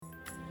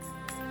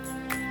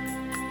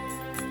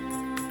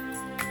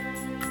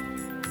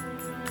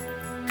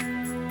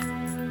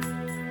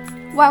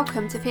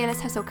Welcome to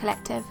Fearless Hustle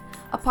Collective,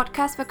 a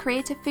podcast for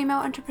creative female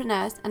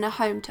entrepreneurs and a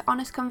home to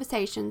honest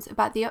conversations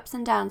about the ups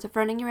and downs of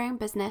running your own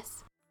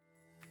business.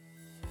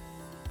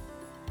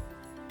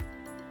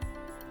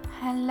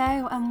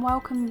 Hello and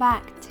welcome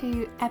back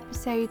to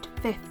episode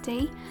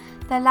 50,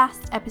 the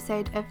last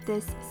episode of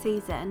this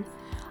season.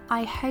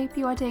 I hope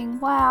you are doing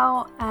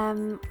well.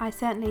 I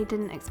certainly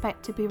didn't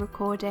expect to be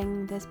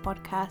recording this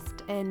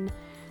podcast in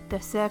the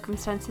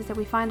circumstances that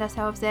we find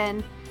ourselves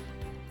in,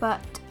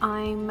 but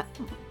I'm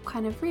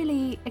kind of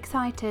really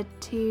excited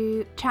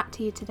to chat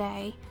to you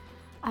today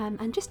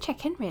and just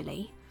check in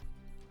really.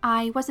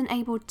 I wasn't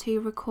able to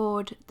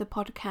record the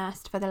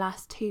podcast for the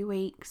last 2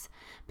 weeks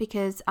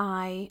because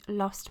I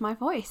lost my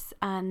voice,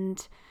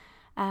 and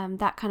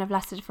that kind of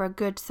lasted for a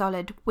good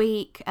solid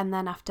week, and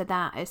then after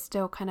that it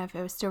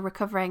was still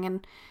recovering,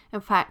 and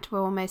in fact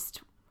we're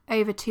almost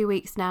over 2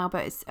 weeks now,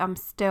 but I'm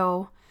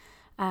still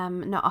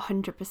not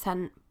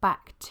 100%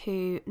 back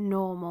to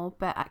normal,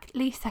 but at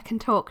least I can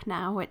talk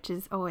now, which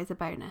is always a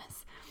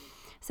bonus.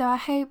 So I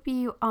hope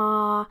you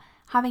are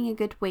having a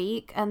good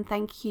week, and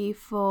thank you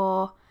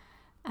for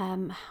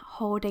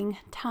holding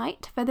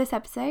tight for this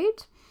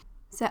episode.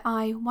 So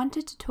I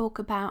wanted to talk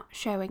about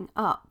showing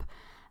up,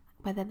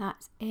 whether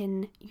that's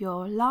in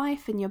your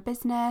life, in your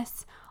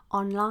business,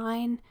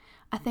 online.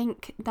 I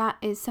think that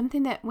is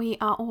something that we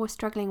are all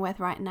struggling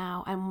with right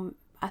now, and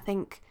I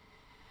think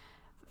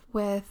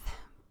with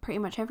pretty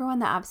much everyone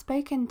that I've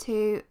spoken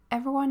to,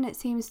 everyone it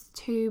seems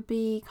to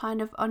be kind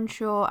of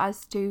unsure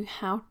as to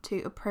how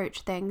to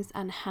approach things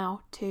and how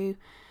to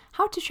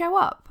show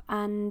up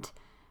and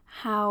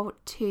how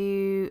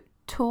to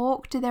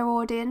talk to their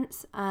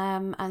audience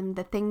and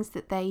the things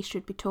that they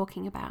should be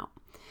talking about.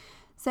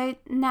 So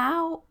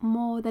now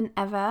more than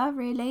ever,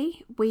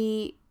 really,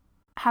 we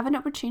have an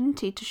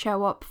opportunity to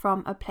show up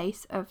from a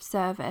place of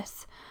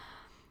service.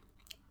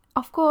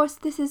 Of course,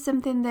 this is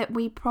something that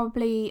we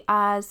probably,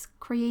 as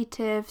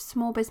creative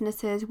small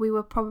businesses, we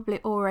were probably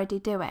already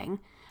doing,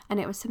 and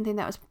it was something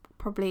that was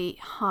probably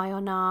high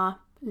on our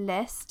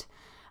list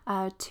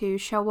to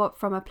show up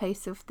from a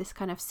place of this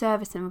kind of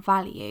service and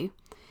value.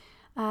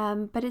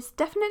 But it's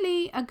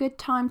definitely a good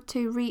time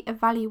to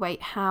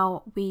reevaluate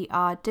how we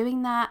are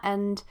doing that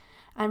and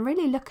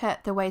really look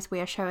at the ways we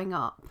are showing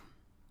up.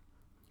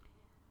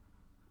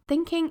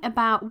 Thinking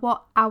about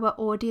what our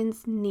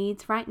audience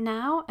needs right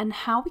now and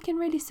how we can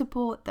really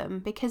support them,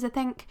 because I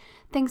think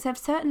things have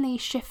certainly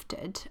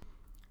shifted,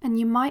 and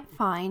you might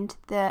find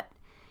that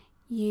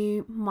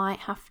you might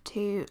have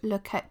to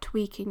look at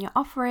tweaking your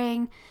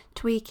offering,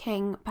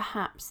 tweaking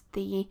perhaps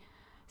the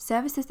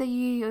services that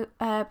you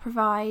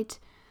provide,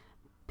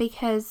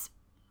 because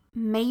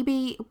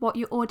maybe what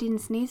your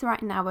audience needs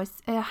right now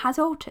has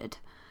altered.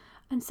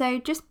 And so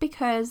just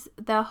because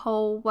the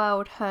whole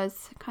world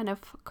has kind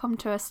of come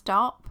to a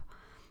stop,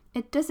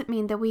 it doesn't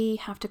mean that we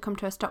have to come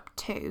to a stop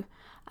too.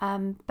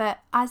 But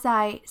as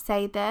I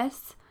say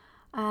this,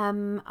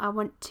 I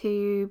want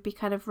to be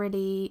kind of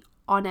really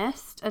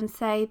honest and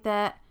say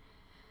that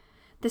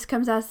this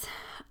comes as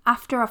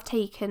after I've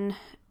taken,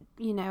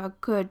 a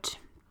good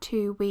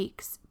 2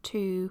 weeks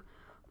to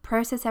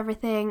process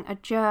everything,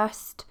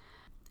 adjust,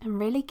 and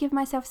really give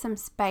myself some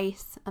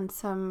space and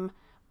some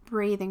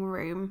breathing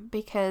room,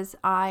 because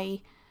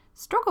I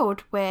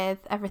struggled with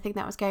everything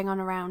that was going on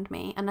around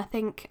me, and I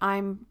think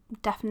I'm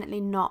definitely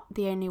not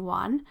the only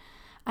one,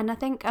 and I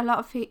think a lot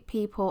of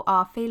people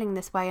are feeling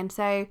this way. And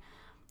so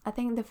I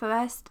think the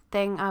first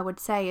thing I would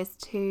say is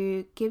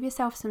to give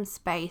yourself some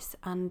space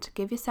and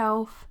give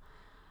yourself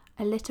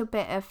a little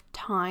bit of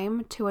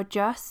time to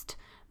adjust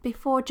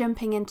before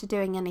jumping into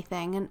doing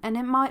anything. And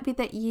it might be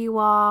that you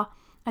are,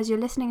 as you're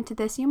listening to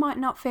this, you might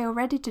not feel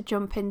ready to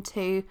jump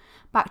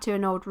back to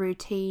an old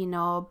routine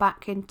or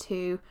back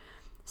into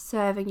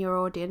serving your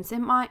audience. It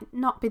might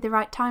not be the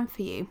right time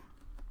for you.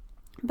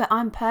 But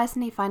I'm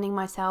personally finding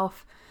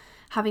myself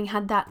having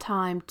had that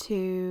time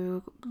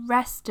to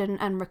rest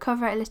and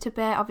recover a little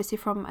bit, obviously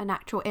from an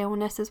actual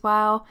illness as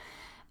well.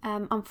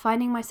 I'm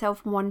finding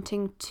myself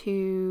wanting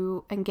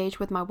to engage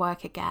with my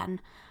work again,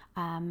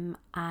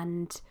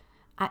 and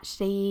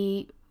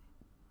actually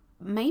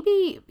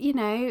maybe,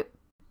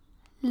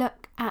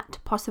 look at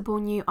possible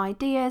new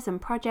ideas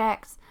and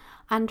projects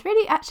and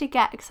really actually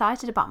get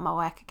excited about my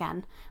work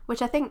again,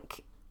 which I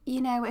think,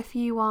 if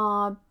you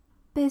are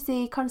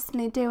busy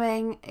constantly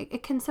doing,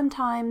 it can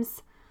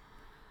sometimes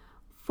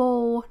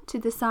fall to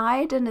the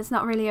side and it's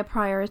not really a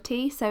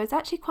priority. So it's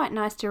actually quite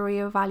nice to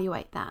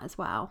reevaluate that as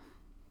well.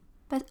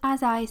 But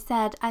as I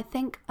said, I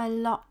think a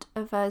lot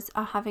of us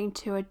are having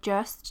to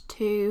adjust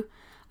to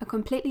a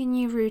completely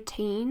new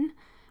routine.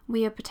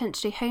 We are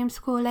potentially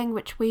homeschooling,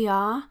 which we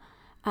are.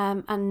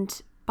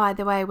 And by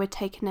the way, we're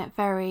taking it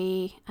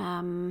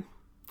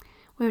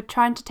we're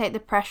trying to take the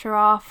pressure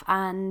off,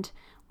 and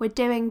we're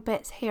doing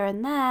bits here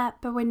and there,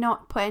 but we're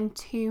not putting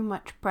too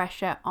much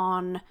pressure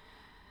on,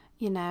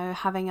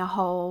 having a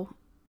whole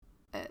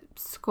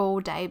school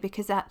day,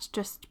 because that's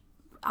just,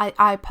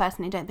 I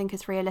personally don't think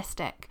it's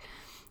realistic.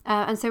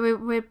 And so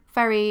we're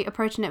very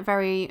approaching it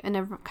very in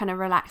a kind of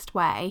relaxed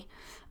way.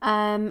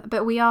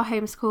 But we are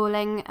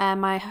homeschooling.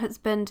 My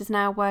husband is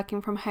now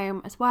working from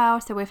home as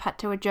well. So we've had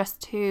to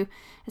adjust to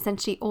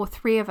essentially all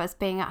three of us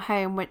being at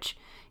home, which,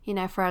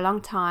 for a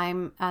long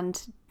time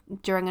and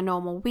during a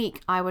normal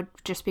week, I would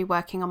just be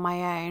working on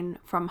my own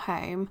from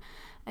home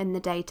in the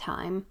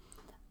daytime.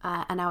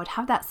 And I would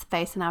have that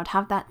space and I would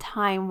have that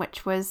time,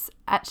 which was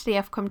actually,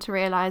 I've come to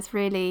realize,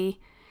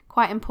 really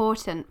quite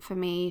important for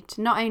me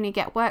to not only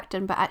get work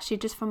done, but actually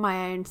just for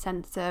my own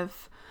sense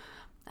of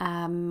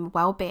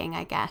well-being,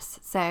 I guess.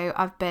 So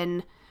I've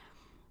been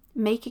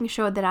making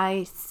sure that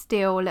I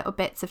steal little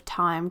bits of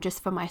time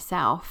just for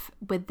myself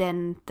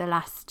within the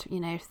last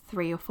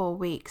 3 or 4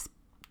 weeks,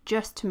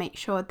 just to make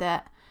sure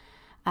that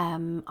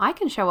I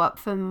can show up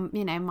for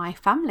my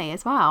family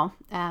as well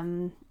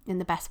in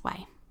the best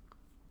way.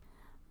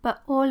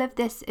 But all of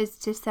this is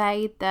to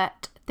say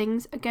that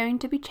things are going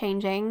to be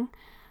changing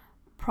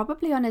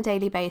probably on a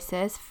daily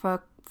basis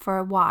for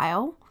a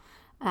while.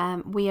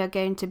 We are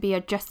going to be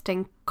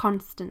adjusting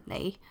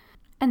constantly.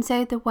 And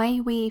so the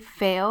way we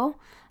feel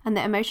and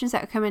the emotions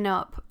that are coming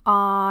up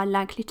are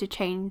likely to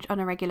change on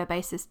a regular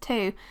basis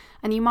too.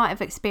 And you might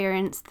have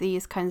experienced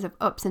these kinds of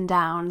ups and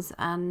downs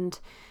and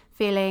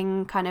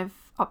feeling kind of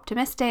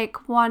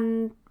optimistic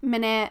one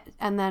minute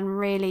and then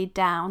really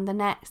down the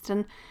next.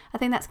 And I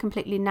think that's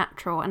completely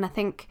natural. And I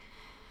think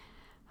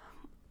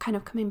kind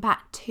of coming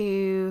back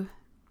to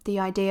the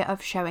idea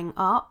of showing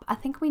up, I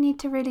think we need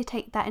to really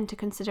take that into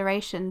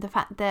consideration. The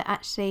fact that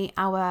actually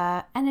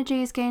our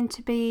energy is going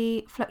to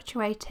be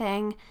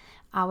fluctuating,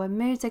 our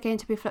moods are going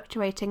to be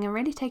fluctuating, and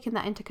really taking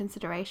that into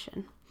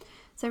consideration.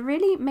 So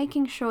really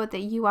making sure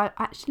that you are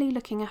actually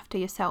looking after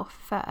yourself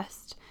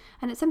first.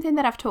 And it's something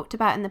that I've talked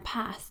about in the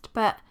past,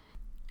 but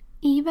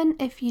even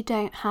if you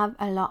don't have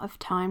a lot of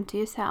time to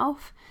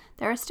yourself,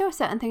 there are still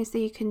certain things that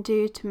you can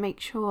do to make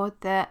sure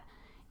that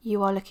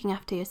you are looking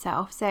after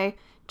yourself. So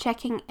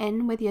checking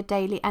in with your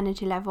daily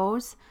energy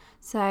levels.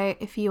 So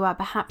if you are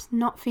perhaps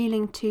not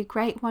feeling too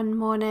great one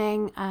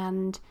morning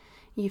and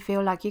you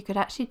feel like you could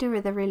actually do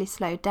with a really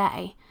slow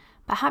day,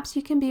 perhaps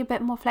you can be a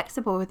bit more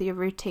flexible with your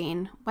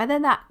routine, whether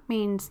that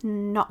means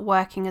not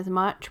working as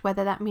much,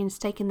 whether that means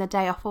taking the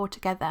day off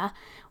altogether,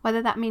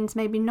 whether that means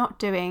maybe not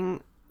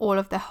doing all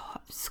of the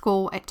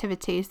school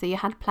activities that you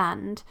had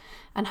planned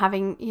and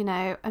having,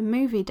 a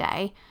movie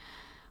day.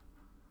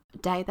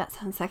 That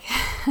sounds like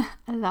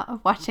a lot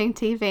of watching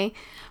TV,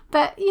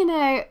 but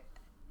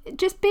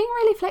just being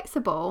really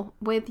flexible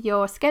with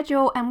your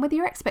schedule and with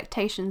your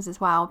expectations as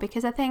well,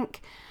 because I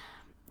think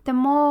the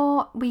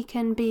more we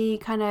can be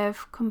kind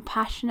of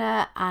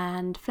compassionate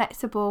and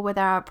flexible with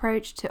our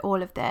approach to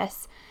all of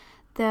this,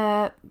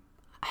 the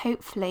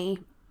hopefully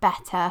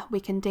better we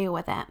can deal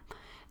with it.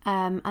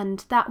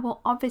 And that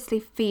will obviously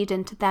feed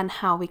into then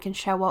how we can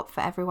show up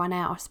for everyone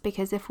else,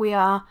 because if we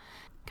are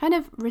kind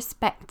of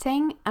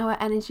respecting our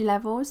energy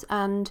levels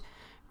and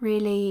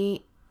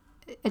really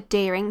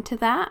adhering to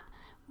that,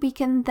 we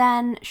can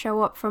then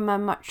show up from a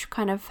much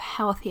kind of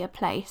healthier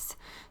place.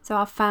 So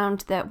I've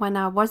found that when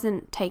I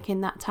wasn't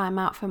taking that time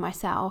out for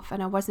myself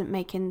and I wasn't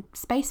making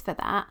space for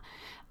that,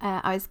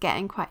 I was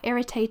getting quite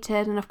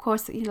irritated. And of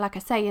course, like I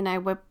say,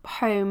 we're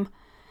home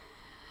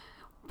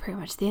pretty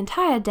much the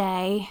entire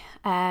day,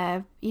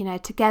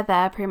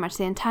 together pretty much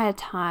the entire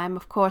time.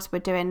 Of course, we're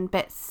doing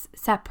bits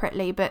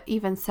separately, but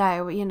even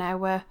so,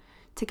 we're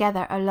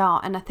together a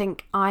lot. And I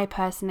think I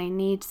personally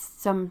need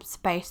some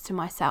space to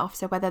myself.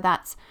 So whether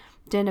that's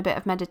doing a bit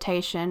of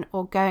meditation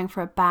or going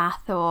for a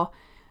bath or,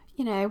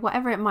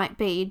 whatever it might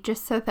be,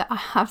 just so that I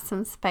have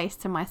some space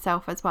to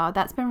myself as well.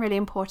 That's been really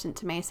important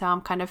to me. So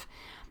I'm kind of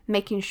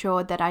making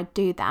sure that I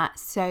do that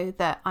so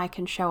that I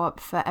can show up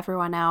for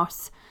everyone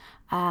else.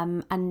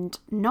 And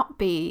not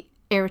be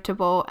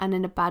irritable and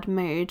in a bad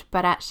mood,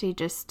 but actually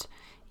just,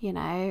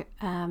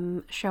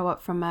 show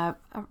up from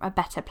a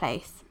better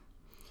place.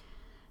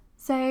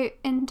 So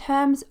in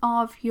terms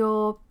of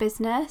your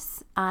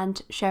business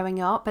and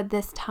showing up at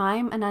this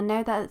time, and I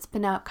know that it's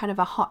been a kind of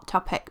a hot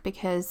topic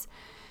because,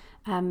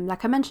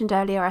 like I mentioned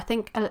earlier, I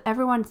think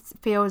everyone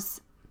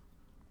feels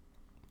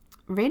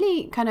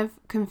really kind of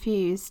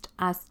confused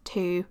as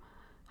to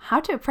how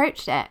to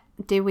approach it.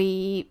 Do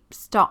we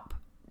stop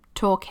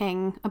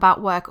talking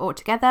about work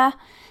altogether?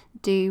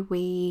 Do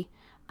we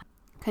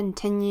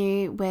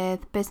continue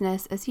with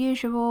business as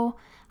usual?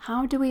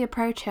 How do we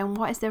approach it and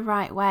what is the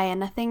right way?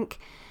 And I think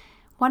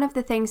one of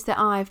the things that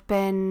I've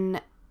been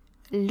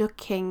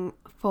looking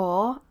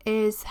for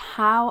is,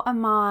 how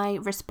am I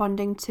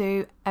responding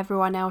to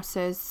everyone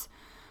else's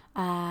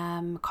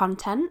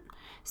content?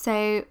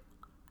 So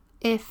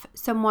if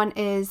someone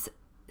is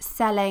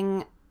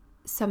selling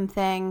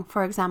something,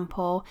 for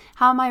example,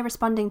 how am I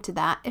responding to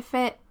that?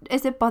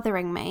 Is it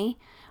bothering me,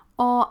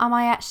 or am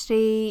I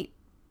actually,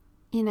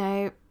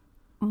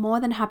 more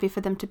than happy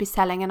for them to be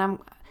selling? And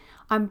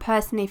I'm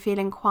personally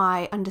feeling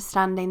quite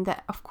understanding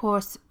that, of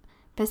course,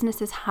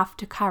 businesses have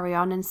to carry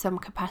on in some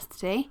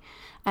capacity,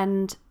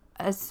 and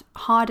as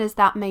hard as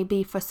that may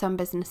be for some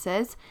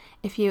businesses,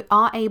 if you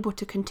are able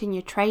to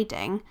continue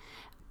trading,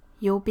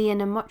 you'll be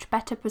in a much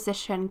better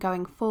position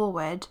going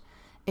forward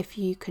if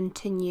you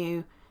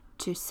continue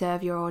to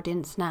serve your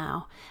audience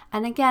now.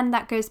 And again,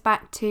 that goes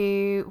back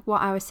to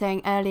what I was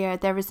saying earlier.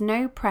 There is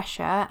no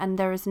pressure and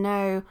there is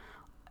no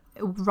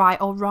right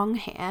or wrong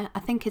here. I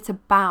think it's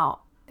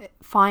about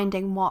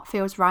finding what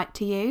feels right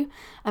to you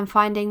and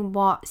finding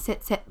what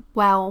sits it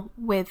well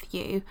with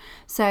you.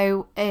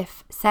 So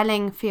if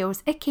selling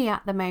feels icky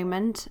at the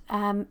moment,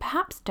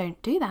 perhaps don't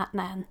do that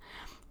then.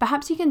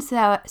 Perhaps you can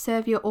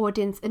serve your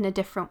audience in a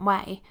different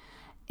way.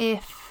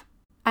 If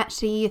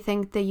actually you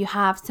think that you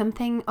have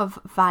something of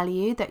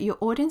value that your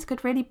audience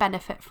could really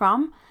benefit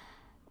from,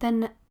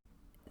 then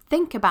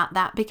think about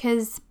that,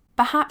 because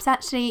perhaps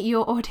actually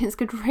your audience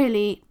could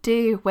really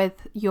do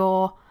with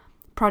your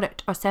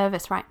product or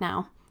service right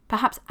now.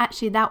 Perhaps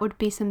actually that would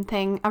be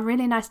a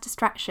really nice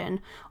distraction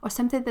or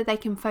something that they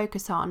can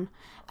focus on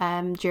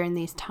during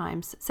these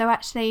times. So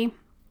actually,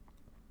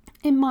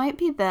 it might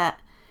be that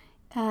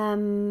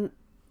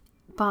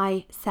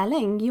by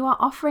selling, you are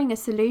offering a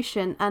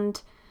solution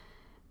and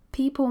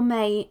people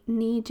may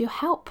need your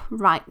help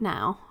right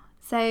now.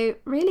 So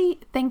really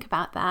think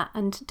about that,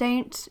 and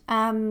don't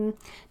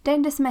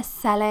dismiss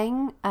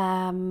selling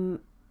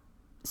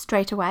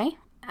straight away.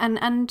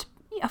 And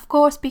of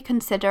course, be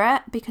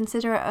considerate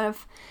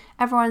of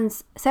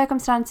everyone's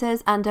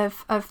circumstances and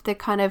of the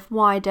kind of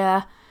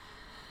wider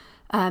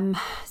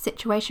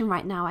situation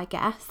right now, I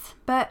guess.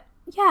 But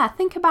yeah,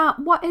 think about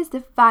what is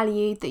the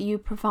value that you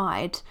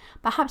provide.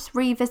 Perhaps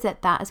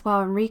revisit that as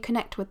well and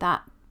reconnect with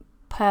that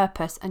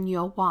purpose and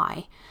your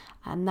why.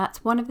 And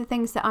that's one of the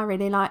things that I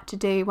really like to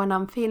do when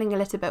I'm feeling a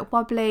little bit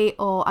wobbly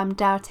or I'm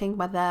doubting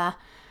whether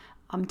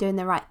I'm doing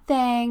the right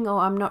thing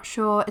or I'm not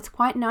sure. It's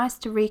quite nice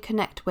to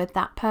reconnect with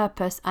that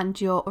purpose and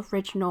your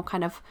original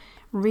kind of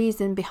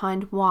reason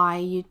behind why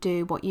you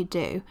do what you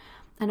do.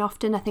 And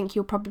often I think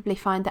you'll probably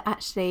find that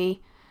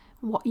actually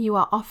what you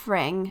are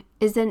offering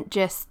isn't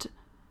just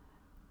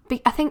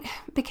I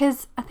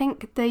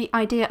think the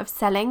idea of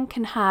selling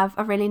can have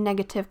a really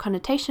negative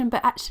connotation,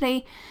 but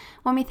actually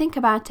when we think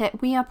about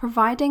it, we are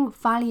providing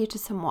value to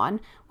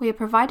someone. We are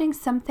providing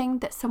something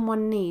that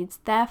someone needs.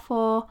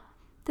 Therefore,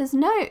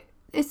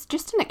 it's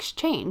just an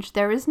exchange.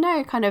 There is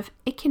no kind of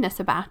ickiness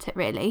about it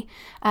really.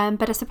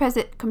 But I suppose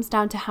it comes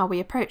down to how we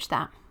approach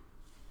that.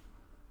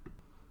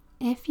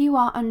 If you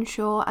are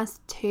unsure as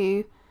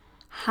to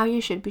how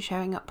you should be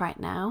showing up right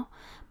now,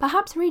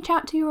 perhaps reach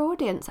out to your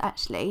audience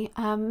actually.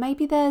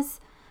 Maybe there's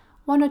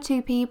one or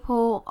two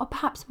people or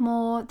perhaps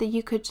more that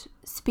you could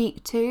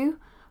speak to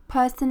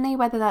personally,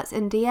 whether that's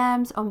in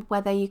DMs or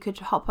whether you could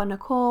hop on a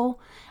call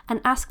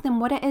and ask them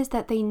what it is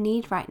that they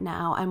need right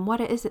now and what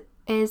it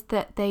is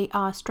that they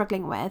are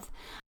struggling with.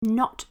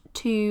 Not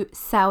to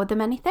sell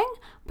them anything,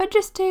 but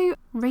just to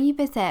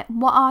revisit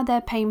what are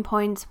their pain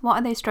points, what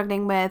are they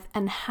struggling with,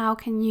 and how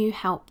can you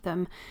help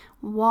them?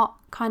 What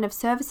kind of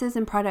services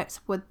and products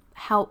would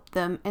help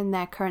them in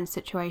their current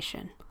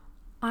situation?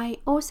 I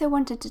also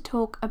wanted to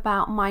talk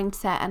about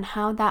mindset and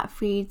how that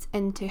feeds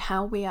into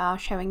how we are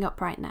showing up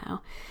right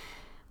now.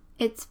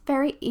 It's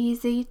very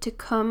easy to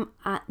come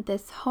at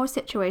this whole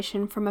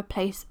situation from a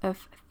place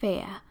of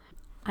fear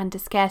and a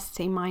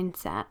scarcity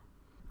mindset.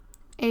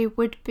 It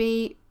would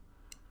be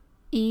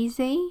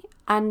easy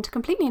and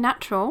completely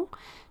natural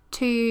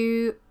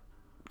to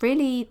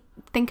really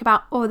think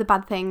about all the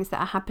bad things that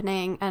are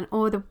happening and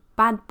all the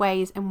bad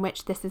ways in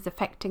which this is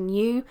affecting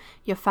you,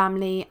 your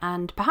family,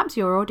 and perhaps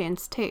your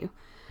audience too.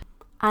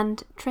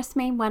 And trust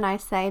me when I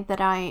say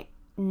that I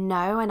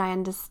know and I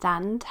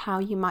understand how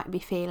you might be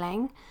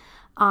feeling.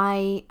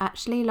 I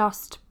actually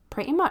lost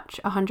pretty much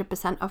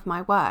 100% of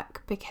my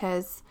work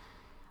because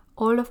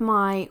all of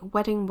my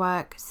wedding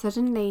work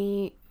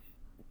suddenly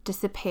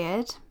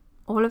disappeared.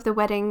 All of the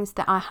weddings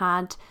that I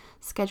had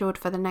scheduled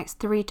for the next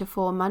 3 to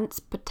 4 months,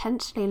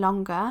 potentially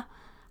longer,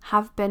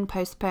 have been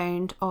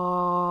postponed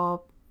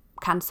or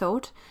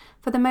cancelled.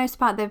 For the most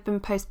part, they've been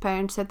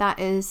postponed, so that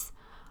is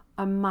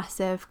a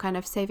massive kind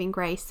of saving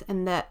grace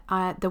in that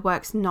the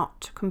work's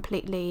not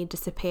completely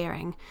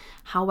disappearing.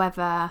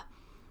 However,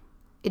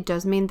 it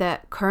does mean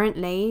that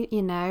currently,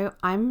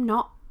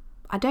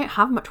 I don't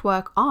have much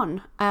work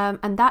on,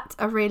 and that's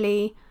a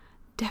really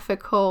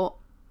difficult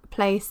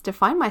place to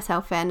find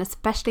myself in,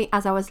 especially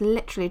as I was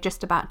literally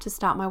just about to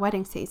start my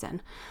wedding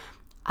season.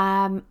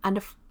 And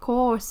of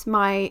course,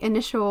 my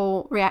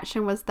initial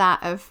reaction was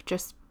that of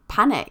just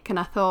panic, and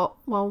I thought,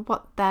 well,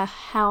 what the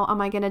hell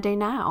am I going to do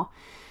now?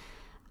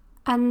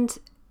 And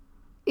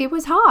it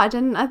was hard,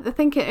 and I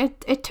think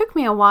it took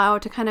me a while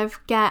to kind of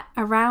get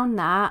around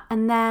that.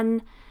 And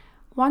then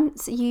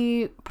once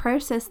you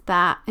process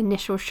that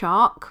initial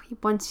shock,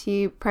 once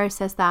you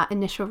process that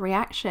initial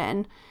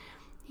reaction,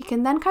 you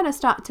can then kind of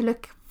start to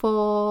look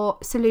for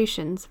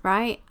solutions,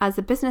 right? As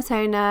a business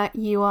owner,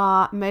 you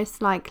are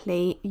most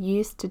likely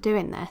used to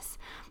doing this,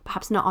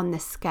 perhaps not on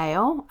this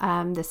scale.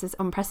 This is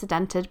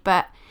unprecedented,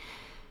 but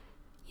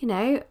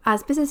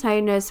as business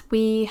owners,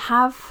 we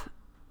have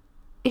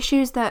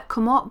issues that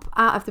come up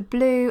out of the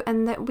blue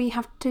and that we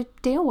have to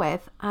deal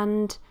with.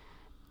 And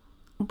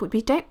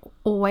we don't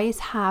always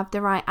have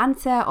the right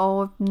answer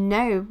or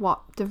know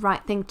what the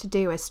right thing to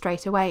do is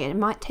straight away. It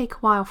might take a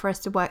while for us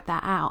to work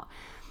that out.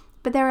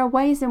 But there are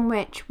ways in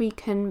which we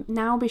can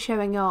now be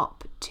showing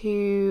up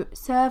to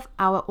serve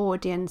our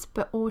audience,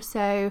 but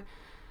also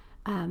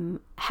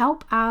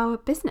help our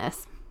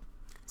business.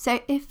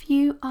 So if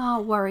you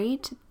are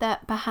worried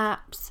that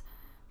perhaps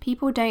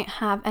people don't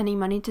have any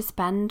money to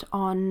spend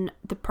on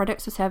the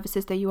products or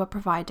services that you are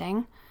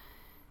providing,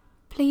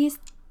 please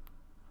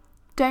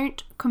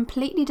don't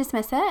completely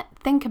dismiss it.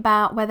 Think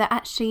about whether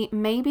actually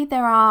maybe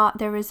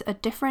there is a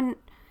different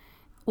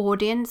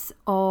audience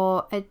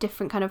or a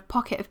different kind of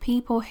pocket of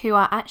people who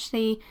are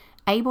actually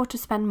able to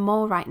spend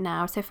more right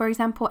now. So for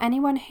example,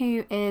 anyone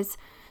who is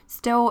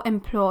still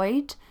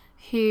employed,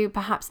 who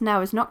perhaps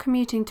now is not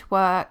commuting to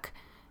work,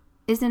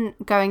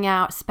 isn't going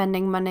out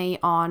spending money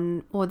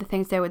on all the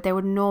things they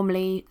would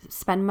normally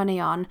spend money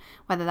on,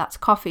 whether that's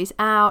coffees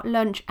out,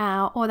 lunch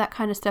out, all that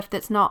kind of stuff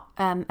that's not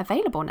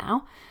available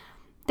now,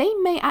 they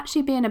may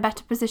actually be in a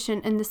better position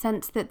in the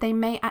sense that they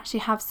may actually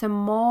have some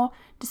more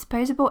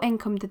disposable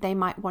income that they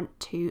might want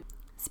to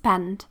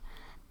spend.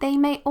 They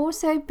may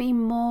also be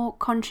more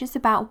conscious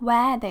about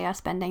where they are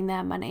spending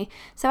their money.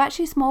 So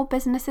actually small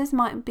businesses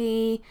might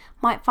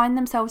find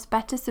themselves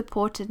better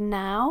supported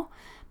now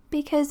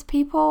because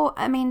people,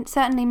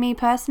 certainly me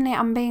personally,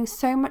 I'm being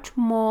so much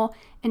more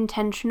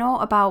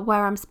intentional about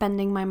where I'm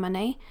spending my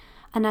money.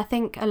 And I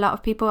think a lot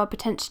of people are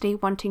potentially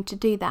wanting to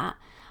do that.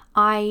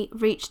 I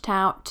reached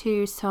out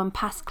to some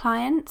past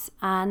clients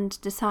and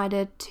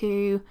decided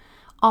to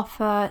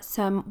offer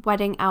some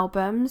wedding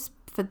albums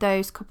for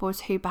those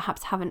couples who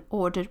perhaps haven't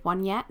ordered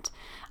one yet.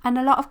 And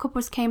a lot of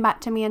couples came back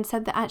to me and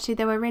said that actually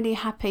they were really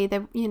happy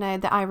that,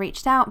 that I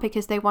reached out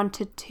because they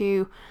wanted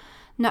to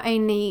not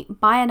only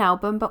buy an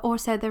album, but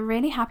also they're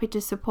really happy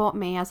to support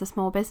me as a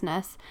small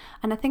business.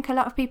 And I think a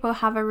lot of people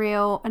have a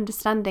real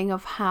understanding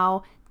of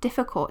how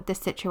difficult this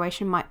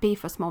situation might be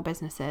for small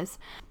businesses.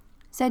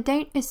 So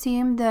don't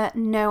assume that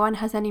no one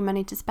has any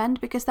money to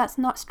spend because that's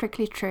not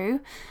strictly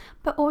true.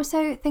 But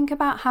also think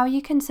about how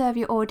you can serve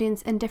your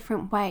audience in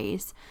different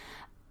ways.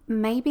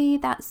 Maybe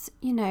that's,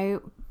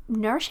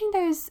 nourishing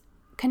those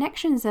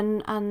connections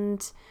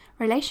and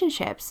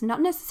relationships, not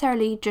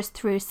necessarily just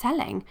through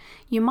selling.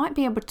 You might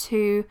be able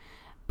to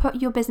put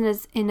your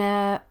business in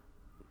a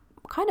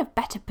kind of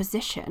better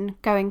position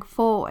going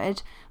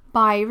forward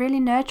by really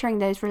nurturing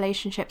those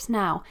relationships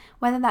now,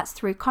 whether that's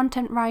through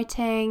content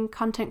writing,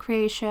 content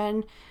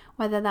creation,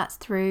 whether that's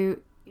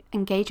through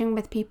engaging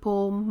with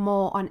people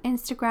more on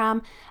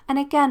Instagram. And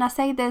again, I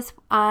say this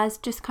as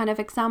just kind of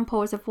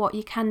examples of what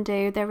you can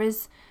do. There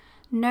is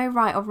no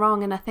right or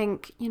wrong. And I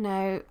think,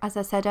 as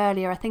I said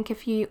earlier, I think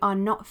if you are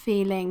not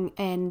feeling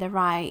in the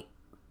right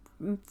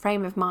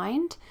frame of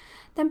mind,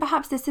 then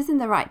perhaps this isn't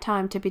the right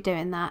time to be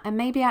doing that. And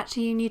maybe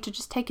actually you need to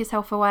just take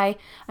yourself away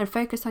and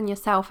focus on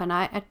yourself. And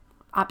I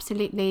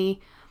absolutely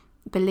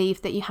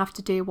believe that you have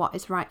to do what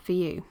is right for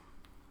you.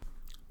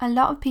 A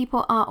lot of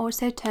people are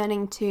also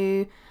turning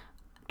to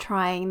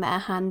trying their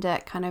hand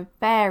at kind of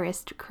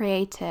various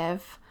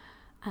creative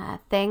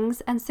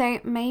things, and so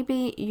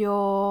maybe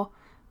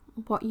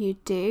what you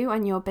do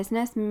and your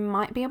business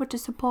might be able to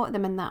support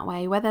them in that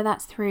way, whether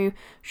that's through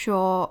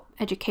short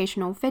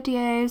educational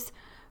videos.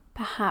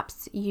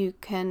 Perhaps you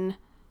can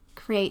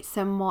create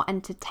some more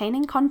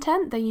entertaining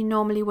content that you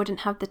normally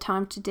wouldn't have the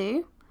time to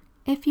do.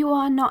 If you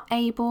are not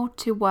able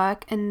to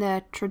work in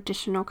the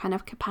traditional kind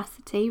of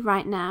capacity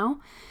right now,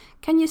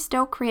 can you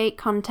still create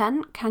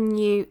content? Can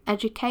you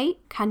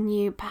educate? Can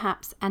you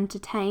perhaps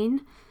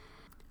entertain?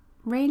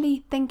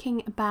 Really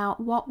thinking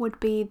about what would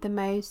be the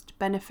most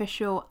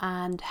beneficial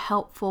and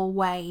helpful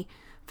way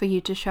for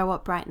you to show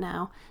up right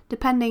now,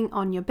 depending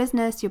on your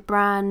business, your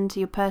brand,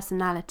 your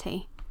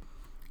personality.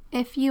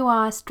 If you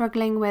are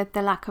struggling with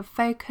the lack of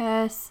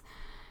focus,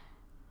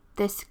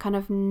 this kind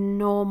of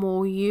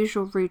normal,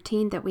 usual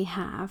routine that we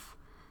have,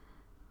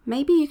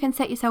 maybe you can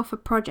set yourself a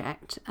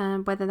project,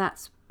 whether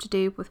that's to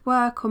do with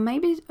work or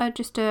maybe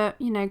just a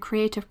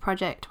creative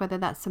project, whether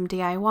that's some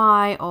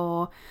DIY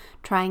or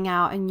trying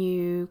out a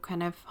new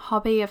kind of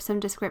hobby of some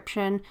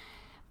description.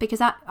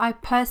 Because I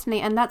personally,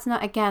 and that's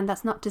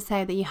not to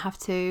say that you have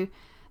to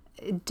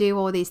do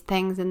all these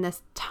things in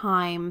this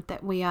time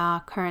that we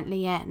are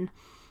currently in,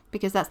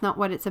 because that's not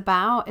what it's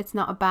about. It's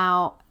not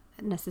about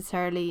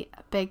necessarily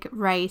a big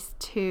race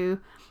to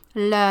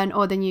learn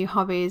all the new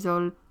hobbies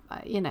or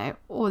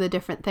all the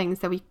different things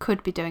that we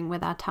could be doing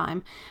with our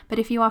time. But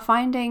if you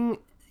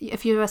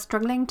are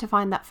struggling to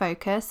find that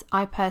focus,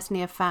 I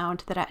personally have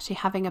found that actually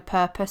having a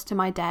purpose to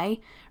my day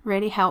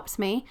really helps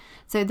me.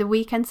 So the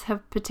weekends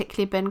have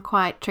particularly been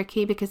quite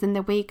tricky because in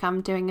the week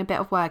I'm doing a bit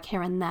of work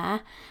here and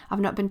there.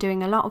 I've not been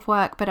doing a lot of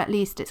work, but at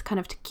least it's kind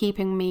of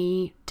keeping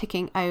me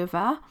ticking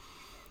over.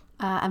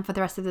 And for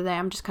the rest of the day,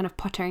 I'm just kind of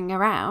pottering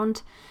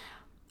around.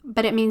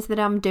 But it means that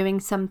I'm doing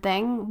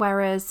something,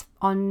 whereas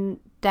on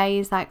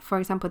days like, for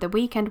example, the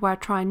weekend where I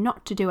try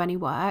not to do any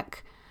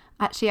work,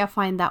 actually I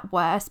find that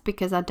worse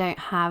because I don't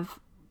have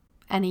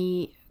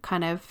any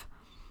kind of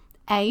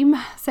aim,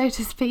 so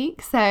to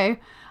speak. So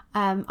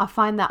I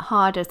find that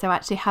harder. So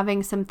actually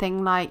having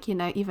something like,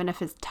 even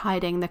if it's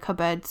tidying the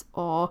cupboards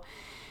or,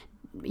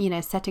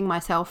 setting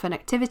myself an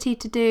activity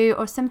to do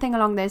or something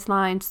along those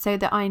lines, so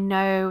that I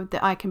know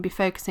that I can be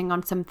focusing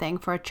on something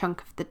for a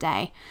chunk of the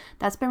day.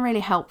 That's been really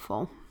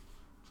helpful.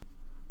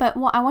 But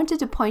what I wanted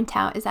to point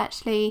out is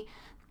actually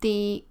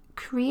the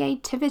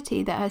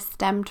creativity that has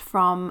stemmed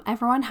from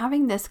everyone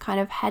having this kind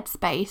of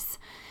headspace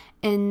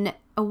in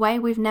a way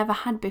we've never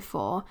had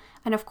before.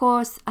 And of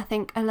course, I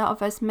think a lot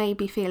of us may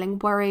be feeling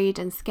worried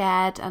and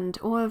scared, and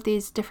all of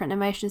these different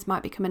emotions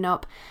might be coming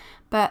up.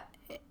 But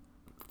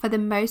for the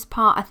most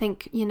part, I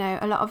think,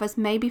 a lot of us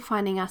may be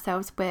finding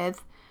ourselves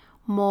with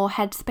more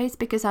headspace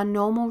because our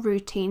normal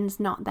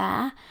routine's not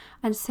there.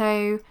 And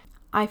so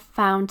I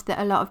found that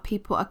a lot of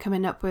people are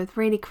coming up with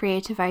really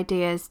creative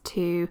ideas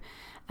to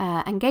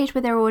engage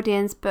with their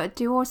audience, but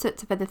do all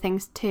sorts of other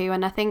things too.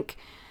 And I think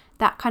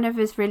that kind of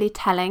is really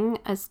telling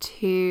as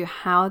to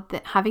how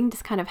having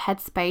this kind of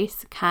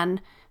headspace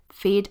can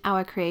feed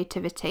our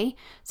creativity.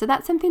 So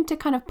that's something to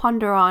kind of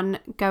ponder on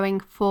going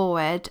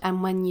forward,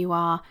 and when you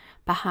are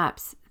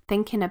perhaps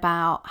thinking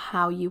about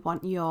how you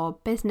want your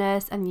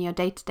business and your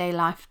day-to-day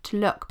life to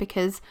look,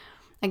 because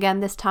again,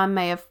 this time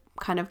may have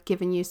kind of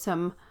given you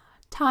some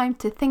time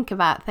to think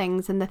about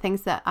things and the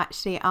things that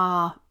actually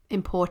are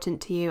important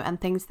to you and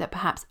things that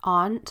perhaps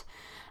aren't.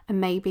 And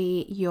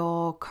maybe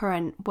your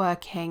current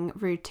working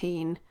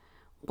routine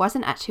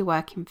wasn't actually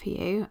working for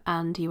you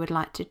and you would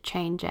like to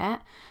change it.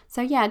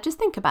 So yeah, just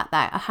think about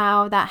that,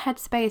 how that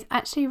headspace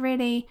actually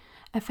really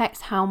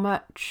affects how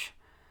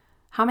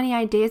many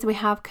ideas we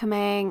have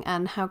coming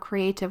and how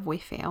creative we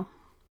feel.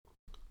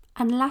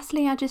 And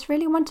lastly, I just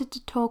really wanted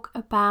to talk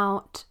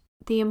about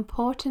the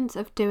importance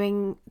of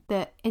doing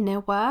the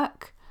inner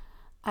work,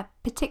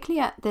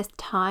 particularly at this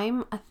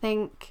time. I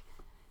think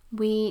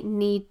we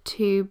need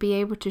to be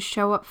able to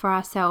show up for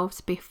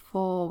ourselves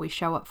before we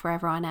show up for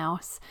everyone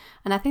else.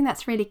 And I think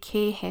that's really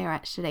key here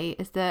actually,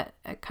 is that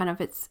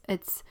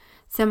it's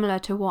similar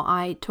to what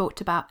I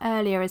talked about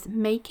earlier, is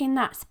making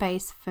that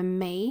space for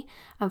me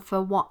and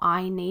for what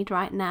I need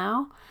right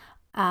now,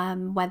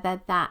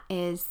 whether that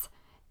is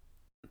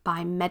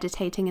by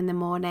meditating in the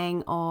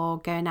morning or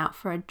going out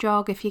for a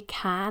jog if you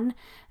can,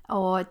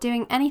 or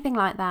doing anything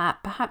like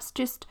that. Perhaps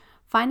just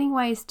finding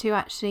ways to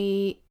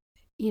actually,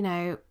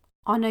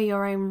 honor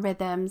your own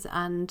rhythms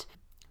and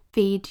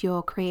feed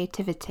your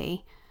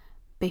creativity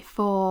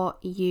before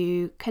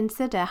you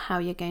consider how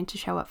you're going to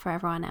show up for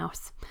everyone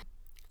else.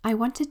 I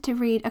wanted to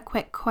read a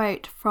quick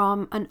quote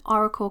from an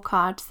oracle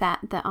card set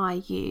that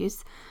I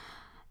use.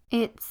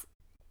 It's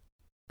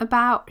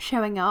about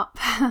showing up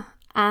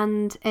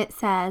and it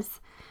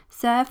says,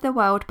 "Serve the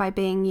world by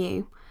being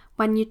you.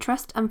 When you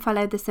trust and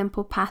follow the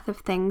simple path of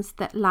things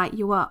that light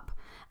you up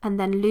and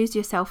then lose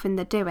yourself in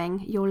the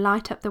doing, you'll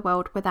light up the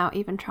world without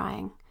even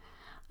trying."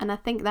 And I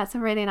think that's a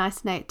really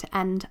nice note to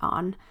end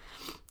on.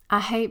 I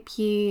hope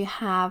you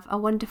have a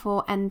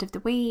wonderful end of the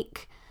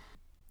week.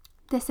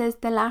 This is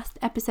the last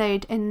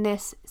episode in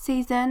this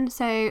season,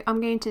 so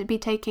I'm going to be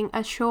taking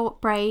a short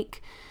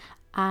break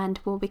and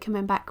we'll be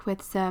coming back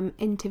with some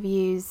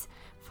interviews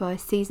for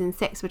season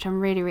 6, which I'm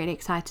really, really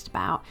excited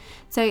about.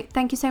 So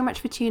thank you so much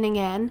for tuning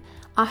in.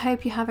 I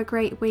hope you have a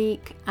great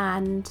week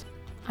and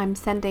I'm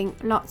sending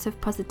lots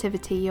of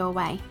positivity your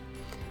way.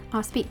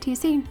 I'll speak to you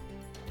soon.